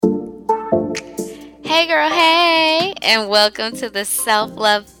Hey, girl, hey, and welcome to the Self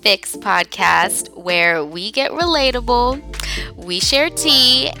Love Fix podcast where we get relatable, we share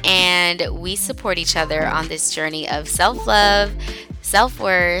tea, and we support each other on this journey of self love, self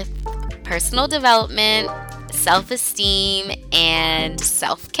worth, personal development, self esteem, and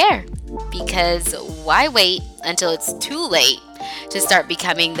self care. Because why wait until it's too late to start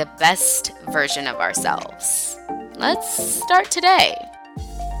becoming the best version of ourselves? Let's start today.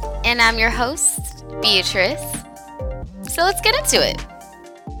 And I'm your host, Beatrice. So let's get into it.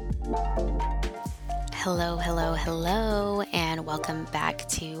 Hello, hello, hello, and welcome back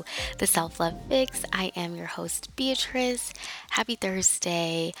to the Self Love Fix. I am your host, Beatrice. Happy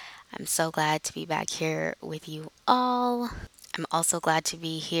Thursday. I'm so glad to be back here with you all. I'm also glad to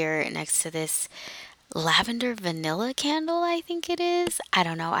be here next to this lavender vanilla candle, I think it is. I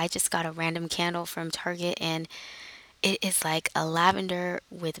don't know. I just got a random candle from Target and it is like a lavender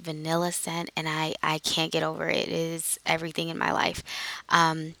with vanilla scent, and I can't get over it. It is everything in my life.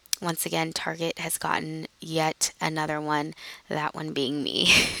 Once again, Target has gotten yet another one, that one being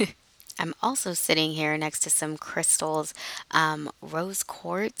me. I'm also sitting here next to some crystals, rose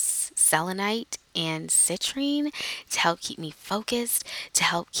quartz, selenite, and citrine to help keep me focused, to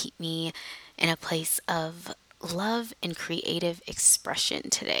help keep me in a place of love and creative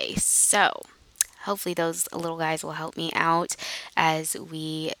expression today. So, hopefully those little guys will help me out as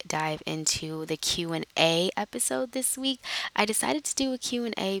we dive into the Q&A episode this week. I decided to do a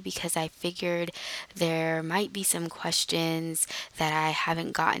Q&A because I figured there might be some questions that I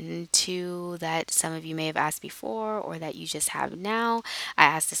haven't gotten to that some of you may have asked before or that you just have now. I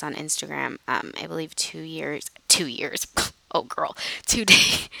asked this on Instagram, I believe 2 years. Oh girl, 2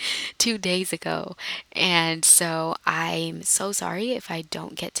 days 2 days ago. And so I'm so sorry if I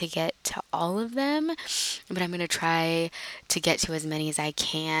don't get to all of them, but I'm going to try to get to as many as I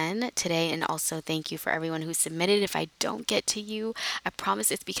can today. And also thank you for everyone who submitted. If I don't get to you, I promise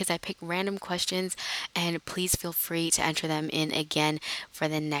it's because I pick random questions, and please feel free to enter them in again for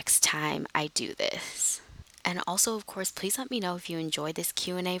the next time I do this. And also, of course, please let me know if you enjoyed this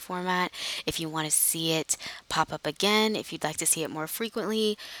Q&A format, if you want to see it pop up again, if you'd like to see it more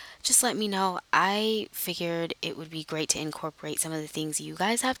frequently, just let me know. I figured it would be great to incorporate some of the things you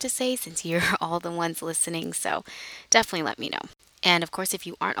guys have to say since you're all the ones listening, so definitely let me know. And of course, if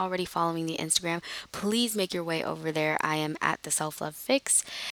you aren't already following the Instagram, please make your way over there. I am at the Self Love Fix.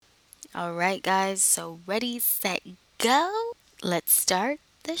 All right, guys, so ready, set, go. Let's start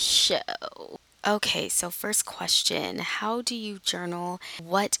the show. Okay, so first question, how do you journal?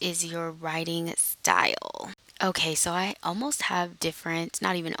 What is your writing style? Okay, so I almost have different,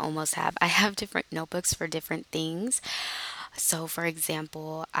 not even almost have, I have different notebooks for different things. So, for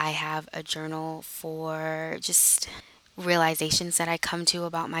example, I have a journal for just realizations that I come to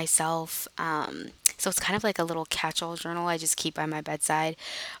about myself. So it's kind of like a little catch-all journal I just keep by my bedside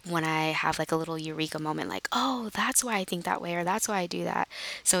when I have like a little eureka moment, like, oh, that's why I think that way, or that's why I do that.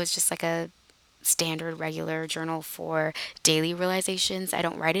 So it's just like a standard regular journal for daily realizations. I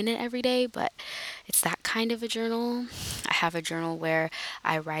don't write in it every day, but it's that kind of a journal. I have a journal where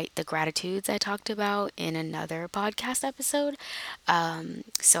I write the gratitudes I talked about in another podcast episode.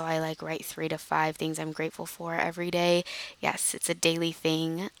 So I like write 3 to 5 things I'm grateful for every day. Yes, it's a daily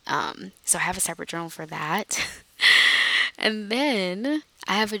thing. So I have a separate journal for that. And then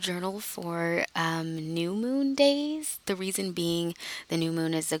I have a journal for new moon days. The reason being, the new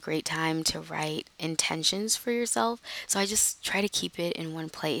moon is a great time to write intentions for yourself. So I just try to keep it in one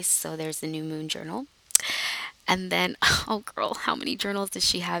place. So there's the new moon journal. And then, oh girl, how many journals does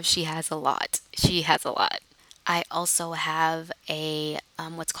she have? She has a lot. She has a lot. I also have a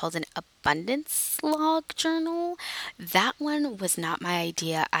what's called an abundance log journal. That one was not my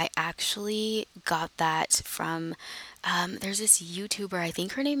idea. I actually got that from there's this YouTuber. I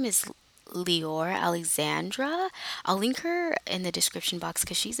think her name is Leor Alexandra. I'll link her in the description box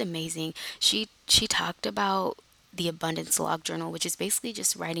because she's amazing. She talked about the abundance log journal, which is basically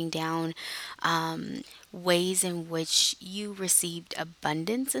just writing down ways in which you received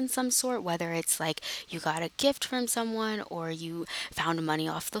abundance in some sort, whether it's like you got a gift from someone, or you found money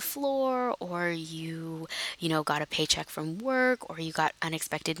off the floor, or you got a paycheck from work, or you got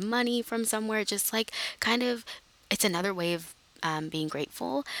unexpected money from somewhere. Just like kind of, it's another way of being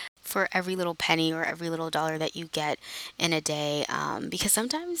grateful. for every little penny or every little dollar that you get in a day, because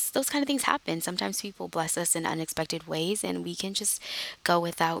sometimes those kind of things happen. Sometimes people bless us in unexpected ways and we can just go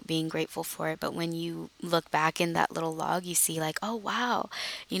without being grateful for it. But when you look back in that little log, you see, like, oh, wow,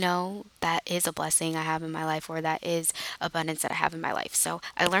 that is a blessing I have in my life, or that is abundance that I have in my life. So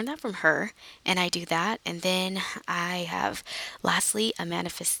I learned that from her, and I do that. And then I have, lastly, a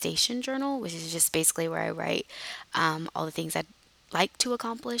manifestation journal, which is just basically where I write all the things I'd like to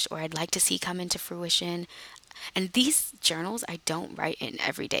accomplish or I'd like to see come into fruition. And these journals I don't write in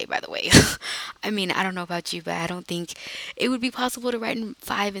every day, by the way. I mean, I don't know about you, but I don't think it would be possible to write in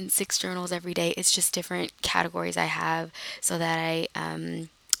 5 and 6 journals every day. It's just different categories I have so that I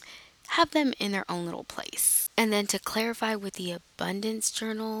have them in their own little place. And then to clarify with the abundance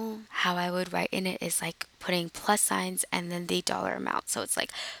journal, how I would write in it is like putting plus signs and then the dollar amount. So it's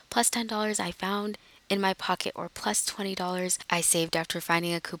like plus $10 I found in my pocket, or plus $20 I saved after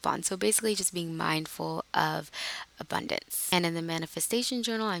finding a coupon. So basically just being mindful of abundance. And in the manifestation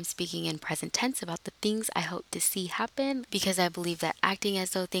journal, I'm speaking in present tense about the things I hope to see happen, because I believe that acting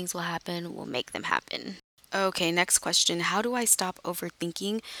as though things will happen will make them happen. Okay, next question. How do I stop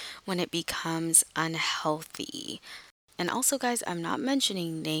overthinking when it becomes unhealthy? And also, guys, I'm not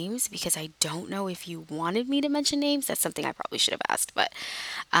mentioning names because I don't know if you wanted me to mention names. That's something I probably should have asked, but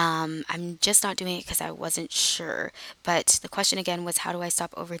I'm just not doing it because I wasn't sure. But the question again was, how do I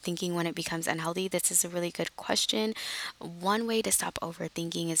stop overthinking when it becomes unhealthy? This is a really good question. One way to stop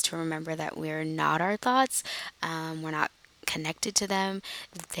overthinking is to remember that we're not our thoughts, we're not connected to them.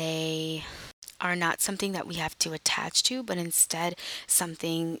 They are not something that we have to attach to, but instead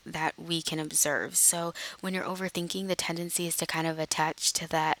something that we can observe. So when you're overthinking, the tendency is to kind of attach to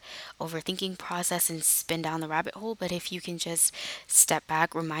that overthinking process and spin down the rabbit hole. But if you can just step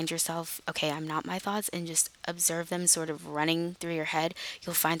back, remind yourself, okay, I'm not my thoughts, and just observe them sort of running through your head,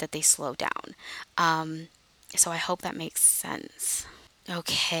 you'll find that they slow down. So I hope that makes sense.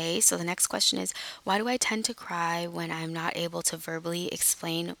 Okay, so the next question is, why do I tend to cry when I'm not able to verbally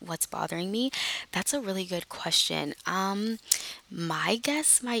explain what's bothering me? That's a really good question. My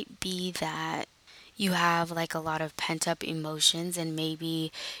guess might be that you have like a lot of pent up emotions, and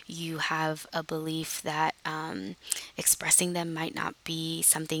maybe you have a belief that expressing them might not be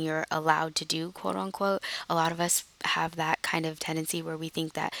something you're allowed to do, quote unquote. A lot of us have that kind of tendency where we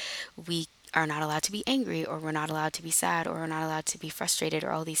think that we are not allowed to be angry, or we're not allowed to be sad, or we're not allowed to be frustrated,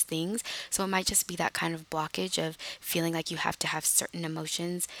 or all these things. So it might just be that kind of blockage of feeling like you have to have certain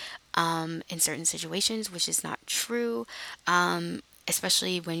emotions in certain situations, which is not true.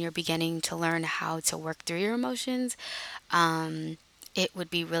 Especially when you're beginning to learn how to work through your emotions, it would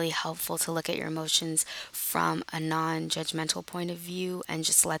be really helpful to look at your emotions from a non judgmental point of view and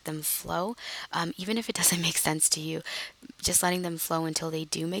just let them flow. Even if it doesn't make sense to you, just letting them flow until they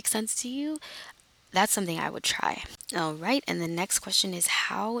do make sense to you, that's something I would try. All right, and the next question is,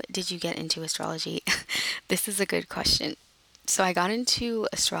 how did you get into astrology? This is a good question. So I got into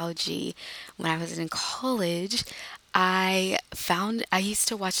astrology when I was in college. I used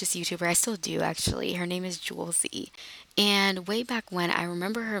to watch this YouTuber, I still do actually. Her name is Julesy. And way back when, I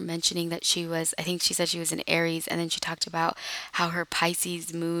remember her mentioning that I think she said she was an Aries, and then she talked about how her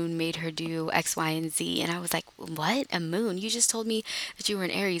Pisces moon made her do X, Y, and Z. And I was like, what? A moon? You just told me that you were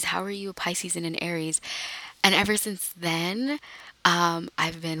an Aries. How are you a Pisces and an Aries? And ever since then,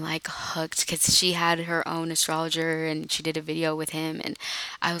 I've been like hooked because she had her own astrologer and she did a video with him. And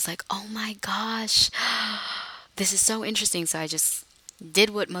I was like, oh my gosh, this is so interesting. So I just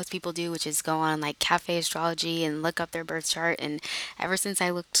did what most people do, which is go on like cafe astrology and look up their birth chart. And ever since I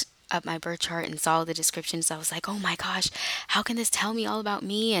looked up my birth chart and saw the descriptions, I was like, oh my gosh, how can this tell me all about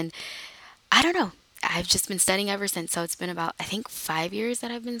me? And I don't know. I've just been studying ever since. So it's been about, I think, 5 years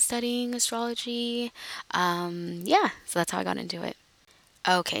that I've been studying astrology. Yeah, so that's how I got into it.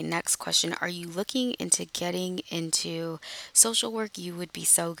 Okay, next question. Are you looking into getting into social work? You would be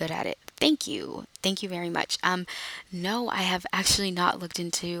so good at it. Thank you. Thank you very much. No, I have actually not looked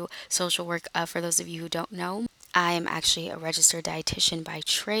into social work. For those of you who don't know, I am actually a registered dietitian by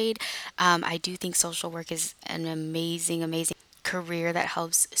trade. I do think social work is an amazing, amazing career that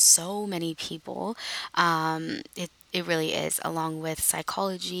helps so many people. It really is, along with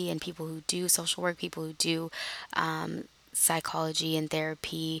psychology and people who do social work, people who do psychology and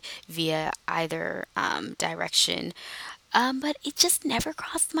therapy via either direction. But it just never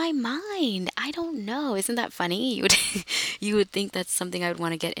crossed my mind. I don't know. Isn't that funny? You would you would think that's something I would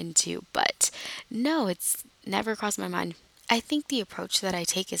want to get into, but no, it's never crossed my mind. I think the approach that I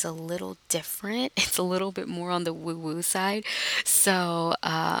take is a little different. It's a little bit more on the woo-woo side. So,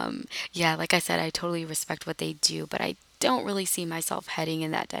 yeah, like I said, I totally respect what they do, but I don't really see myself heading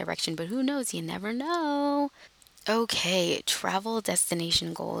in that direction, but who knows? You never know. Okay, travel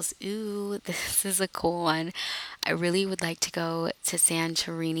destination goals. Ooh, this is a cool one. I really would like to go to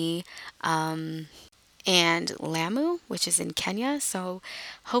Santorini and Lamu, which is in Kenya. So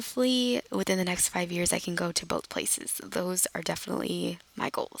hopefully within the next 5 years, I can go to both places. Those are definitely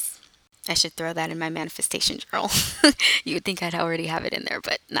my goals. I should throw that in my manifestation journal. You would think I'd already have it in there,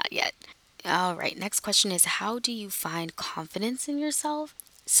 but not yet. All right, next question is, how do you find confidence in yourself?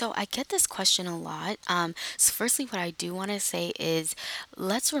 So I get this question a lot. So firstly, what I do want to say is,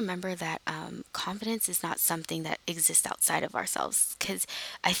 let's remember that confidence is not something that exists outside of ourselves. Because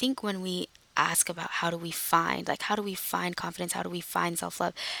I think when we ask about how do we find confidence, how do we find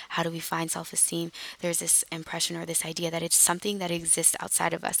self-love, how do we find self-esteem, there's this impression or this idea that it's something that exists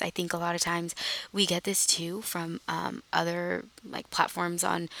outside of us. I think a lot of times we get this too from other like platforms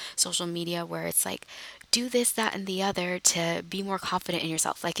on social media where it's like, do this, that, and the other to be more confident in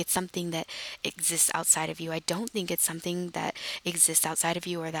yourself. Like it's something that exists outside of you. I don't think it's something that exists outside of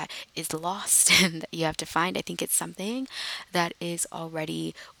you or that is lost and that you have to find. I think it's something that is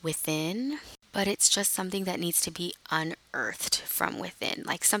already within, but it's just something that needs to be unearthed from within,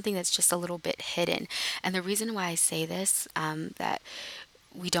 like something that's just a little bit hidden. And the reason why I say this, that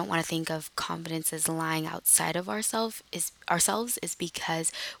we don't want to think of confidence as lying outside of ourselves is because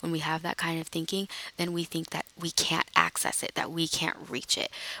when we have that kind of thinking, then we think that we can't access it, that we can't reach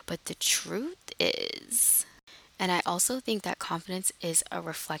it. But the truth is, and I also think that confidence is a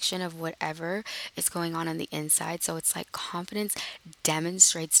reflection of whatever is going on the inside. So it's like confidence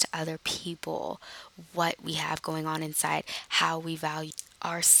demonstrates to other people what we have going on inside, how we value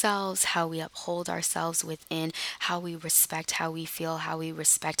ourselves, how we uphold ourselves within, how we respect how we feel, how we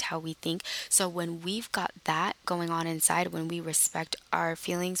respect how we think. So when we've got that going on inside, when we respect our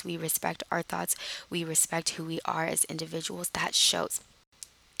feelings, we respect our thoughts, we respect who we are as individuals, that shows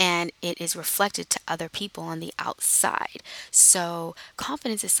and it is reflected to other people on the outside. So,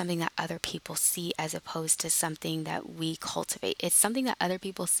 confidence is something that other people see as opposed to something that we cultivate. It's something that other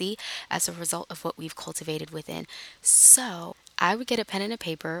people see as a result of what we've cultivated within. So, I would get a pen and a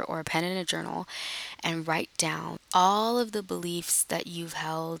paper or a pen and a journal and write down all of the beliefs that you've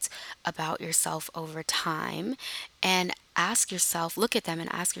held about yourself over time and ask yourself, look at them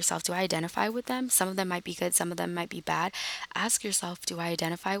and ask yourself, do I identify with them? Some of them might be good, some of them might be bad. Ask yourself, do I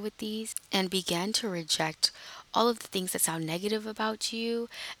identify with these? And begin to reject all of the things that sound negative about you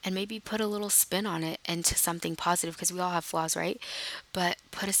and maybe put a little spin on it into something positive because we all have flaws, right? But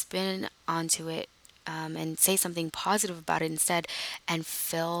put a spin onto it, and say something positive about it instead and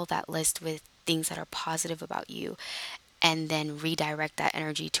fill that list with things that are positive about you and then redirect that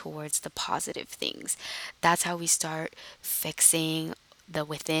energy towards the positive things. That's how we start fixing the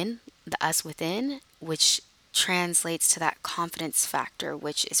within, the us within, which translates to that confidence factor,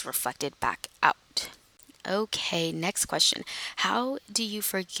 which is reflected back out. Okay, next question. How do you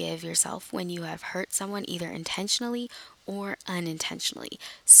forgive yourself when you have hurt someone either intentionally or unintentionally?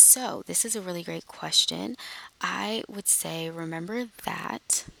 So, this is a really great question. I would say remember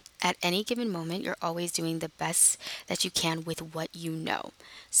that at any given moment, you're always doing the best that you can with what you know.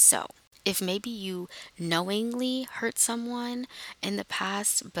 So, if maybe you knowingly hurt someone in the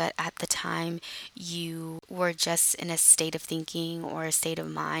past, but at the time you were just in a state of thinking or a state of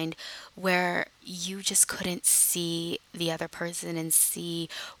mind where you just couldn't see the other person and see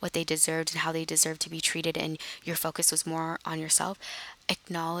what they deserved and how they deserved to be treated, and your focus was more on yourself,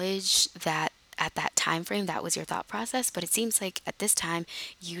 acknowledge that at that time frame that was your thought process, but it seems like at this time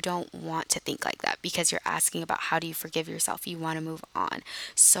you don't want to think like that because you're asking about how do you forgive yourself, you want to move on.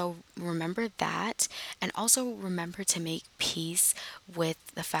 So remember that, and also remember to make peace with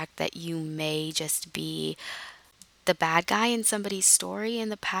the fact that you may just be the bad guy in somebody's story in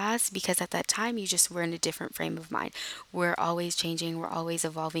the past because at that time you just were in a different frame of mind. We're always changing, we're always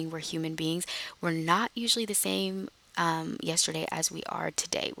evolving, we're human beings. We're not usually the same yesterday as we are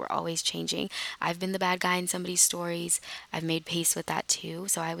today. We're always changing. I've been the bad guy in somebody's stories. I've made peace with that too.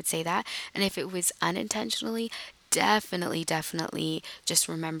 So I would say that. And if it was unintentionally, definitely just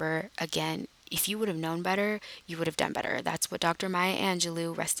remember again, if you would have known better, you would have done better. That's what Dr. Maya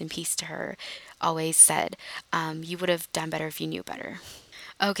Angelou, rest in peace to her, always said. You would have done better if you knew better.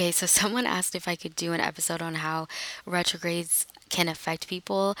 Okay, so someone asked if I could do an episode on how retrogrades can affect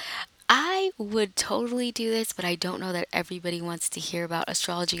people. I would totally do this, but I don't know that everybody wants to hear about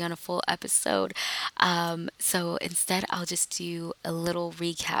astrology on a full episode. So instead, I'll just do a little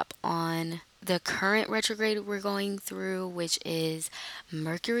recap on the current retrograde we're going through, which is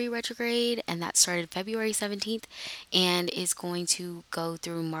Mercury retrograde, and that started February 17th and is going to go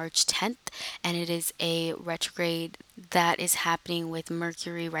through March 10th. And it is a retrograde that is happening with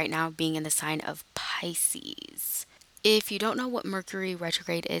Mercury right now being in the sign of Pisces. If you don't know what Mercury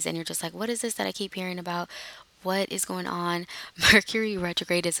retrograde is and you're just like, what is this that I keep hearing about? What is going on? Mercury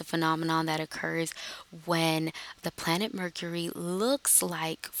retrograde is a phenomenon that occurs when the planet Mercury looks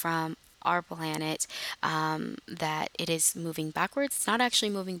like from our planet that it is moving backwards. It's not actually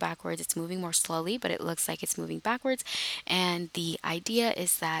moving backwards, it's moving more slowly, but it looks like it's moving backwards. And the idea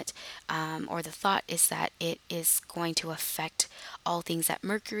is that, or the thought is that it is going to affect all things that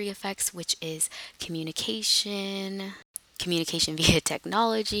Mercury affects, which is communication, communication via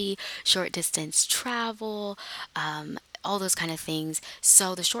technology, short distance travel, all those kind of things.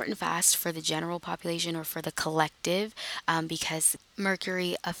 So the short and fast for the general population or for the collective, because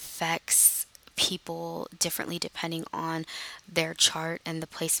Mercury affects people differently depending on their chart and the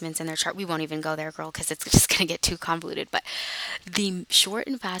placements in their chart. We won't even go there, girl, because it's just going to get too convoluted. But the short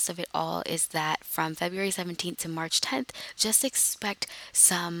and fast of it all is that from February 17th to March 10th, just expect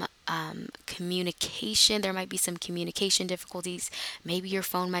some communication. There might be some communication difficulties. Maybe your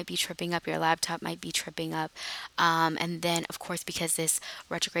phone might be tripping up, your laptop might be tripping up. And then, of course, because this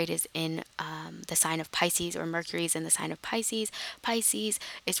retrograde is in the sign of Pisces, or Mercury is in the sign of Pisces, Pisces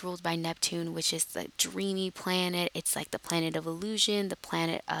is ruled by Neptune, which is the dreamy planet. It's like the planet of illusion, the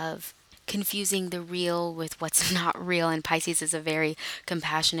planet of confusing the real with what's not real. And Pisces is a very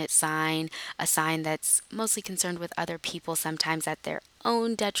compassionate sign, a sign that's mostly concerned with other people, sometimes at their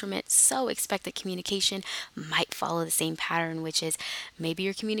own detriment. So expect that communication might follow the same pattern, which is maybe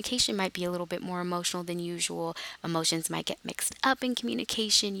your communication might be a little bit more emotional than usual. Emotions might get mixed up in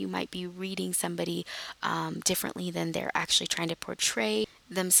communication. You might be reading somebody differently than they're actually trying to portray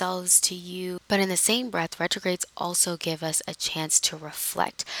themselves to you. But in the same breath, retrogrades also give us a chance to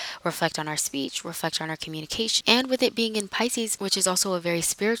reflect on our speech, reflect on our communication. And with it being in Pisces, which is also a very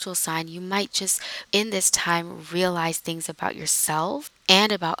spiritual sign, you might just in this time realize things about yourself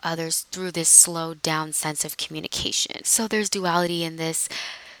and about others through this slowed down sense of communication. So there's duality in this.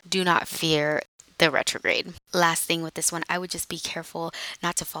 Do not fear the retrograde. Last thing with this one, I would just be careful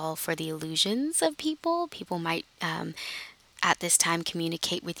not to fall for the illusions of people. People might at this time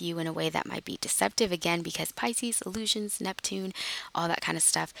communicate with you in a way that might be deceptive, again because Pisces, illusions, Neptune, all that kind of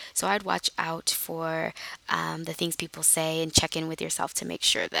stuff. So I'd watch out for the things people say and check in with yourself to make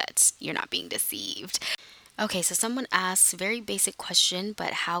sure that you're not being deceived. Okay, so someone asks, very basic question,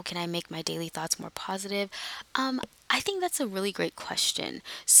 but how can I make my daily thoughts more positive? I think that's a really great question.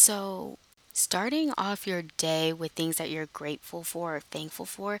 So starting off your day with things that you're grateful for or thankful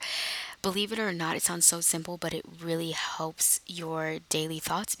for, believe it or not, it sounds so simple, but it really helps your daily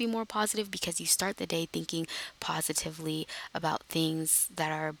thoughts be more positive because you start the day thinking positively about things that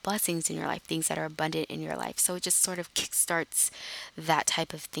are blessings in your life, things that are abundant in your life. So it just sort of kickstarts that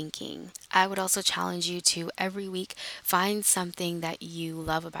type of thinking. I would also challenge you to every week find something that you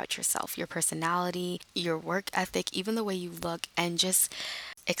love about yourself, your personality, your work ethic, even the way you look, and just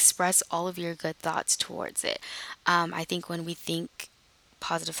express all of your good thoughts towards it. I think when we think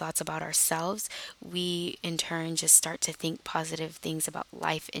positive thoughts about ourselves, we in turn just start to think positive things about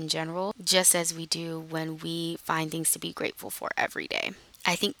life in general, just as we do when we find things to be grateful for every day.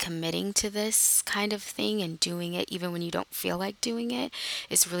 I think committing to this kind of thing and doing it even when you don't feel like doing it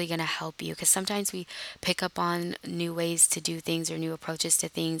is really going to help you, because sometimes we pick up on new ways to do things or new approaches to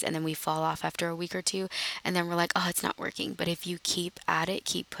things and then we fall off after a week or two and then we're like, oh, it's not working. But if you keep at it,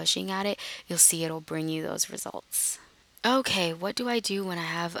 keep pushing at it, you'll see it'll bring you those results. Okay, what do I do when I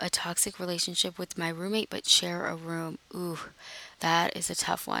have a toxic relationship with my roommate but share a room? Ooh, that is a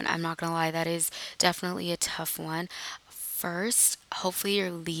tough one. I'm not gonna lie, that is definitely a tough one. First, hopefully your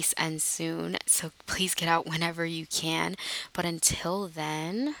lease ends soon, so please get out whenever you can. But until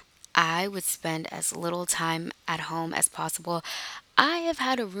then, I would spend as little time at home as possible. I have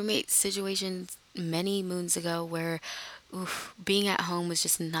had a roommate situation many moons ago where being at home was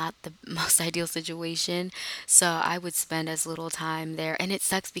just not the most ideal situation. So I would spend as little time there. And it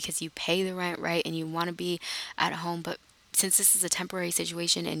sucks because you pay the rent, right? And you want to be at home. But since this is a temporary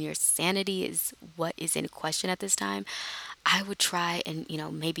situation and your sanity is what is in question at this time, I would try and,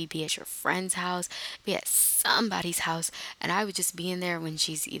 maybe be at your friend's house, be at somebody's house, and I would just be in there when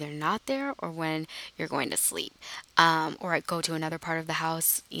she's either not there or when you're going to sleep. Or I'd go to another part of the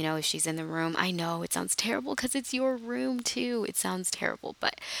house, if she's in the room. I know it sounds terrible because it's your room too. It sounds terrible,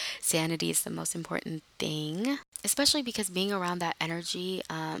 but sanity is the most important thing, especially because being around that energy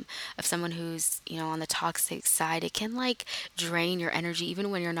of someone who's, on the toxic side, it can like drain your energy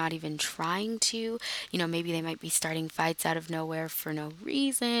even when you're not even trying to. Maybe they might be starting fights out of nowhere for no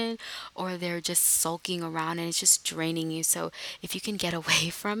reason, or they're just sulking around and it's just draining you. So if you can get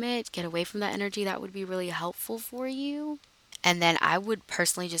away from it, get away from that energy, that would be really helpful for you. And then I would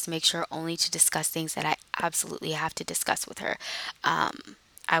personally just make sure only to discuss things that I absolutely have to discuss with her.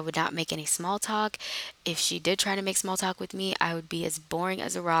 I would not make any small talk. If she did try to make small talk with me, I would be as boring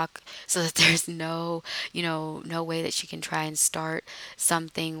as a rock so that there's no way that she can try and start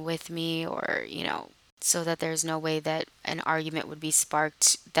something with me, or, so that there's no way that an argument would be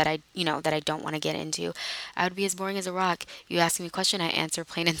sparked that I don't want to get into. I would be as boring as a rock. You ask me a question, I answer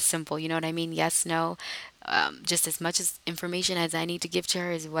plain and simple. You know what I mean? Yes, no. Just as much as information as I need to give to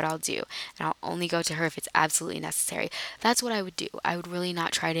her is what I'll do. And I'll only go to her if it's absolutely necessary. That's what I would do. I would really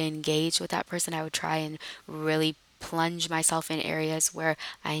not try to engage with that person. I would try and really plunge myself in areas where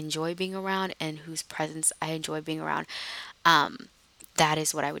I enjoy being around and whose presence I enjoy being around. That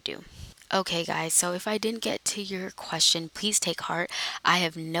is what I would do. Okay, guys, so if I didn't get to your question, please take heart. I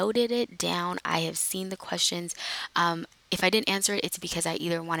have noted it down. I have seen the questions. If I didn't answer it, it's because I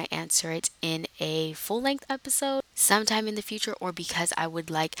either want to answer it in a full length episode sometime in the future, or because I would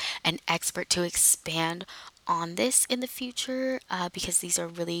like an expert to expand on this in the future, because these are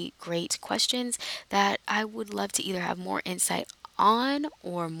really great questions that I would love to either have more insight on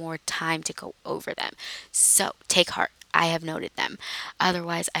or more time to go over them. So take heart. I have noted them.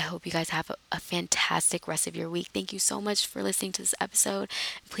 Otherwise, I hope you guys have a fantastic rest of your week. Thank you so much for listening to this episode.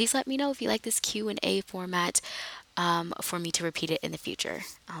 Please let me know if you like this Q&A format, for me to repeat it in the future.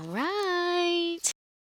 All right.